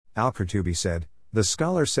Al-Qurtubi said, "The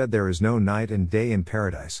scholar said there is no night and day in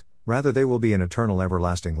paradise, rather they will be in eternal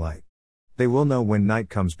everlasting light. They will know when night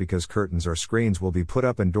comes because curtains or screens will be put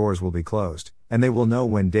up and doors will be closed, and they will know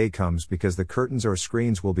when day comes because the curtains or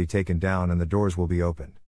screens will be taken down and the doors will be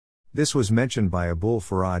opened." This was mentioned by Abul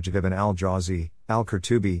Faraj ibn al-Jawzi,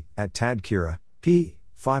 Al-Qurtubi, at Tadkira, p.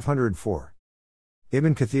 504.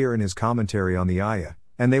 Ibn Kathir in his commentary on the ayah,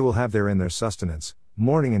 "And they will have therein their sustenance,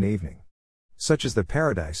 morning and evening. Such is the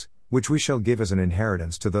paradise, which we shall give as an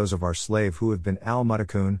inheritance to those of our slave who have been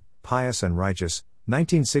al-Muttaqun, pious and righteous,"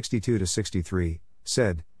 1962-63,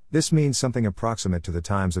 said, "This means something approximate to the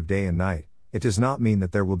times of day and night, it does not mean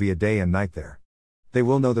that there will be a day and night there. They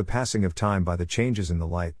will know the passing of time by the changes in the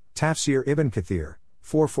light." Tafsir Ibn Kathir,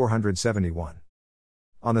 471.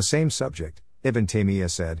 On the same subject, Ibn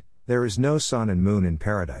Taymiyyah said, "There is no sun and moon in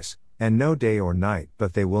paradise, and no day or night,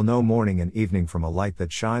 but they will know morning and evening from a light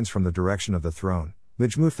that shines from the direction of the throne."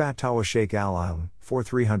 Majmu' Fatawa Shaykh al-Ilm,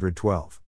 4312.